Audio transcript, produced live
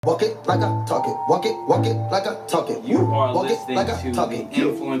Walk it like I talk it. Walk it like I talk it. You are walk listening like to talk the it.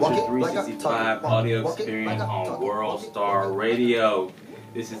 Influencer 365 audio Walk it experience like I on talk it. World Star Radio.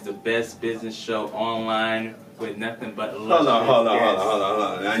 This is the best business show online with nothing but Hold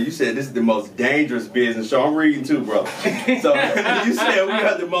on. Now you said this is the most dangerous business show. I'm reading too, bro. So you said we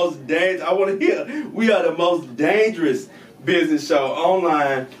are the most dangerous. I want to hear. We are the most dangerous business show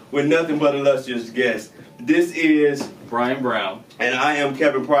online with nothing but illustrious guests. This is Brian Brown. And I am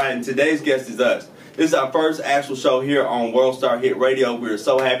Kevin Pryor, and today's guest is us. This is our first actual show here on World Star Hit Radio. We are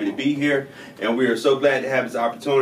so happy to be here, and we are so glad to have this opportunity.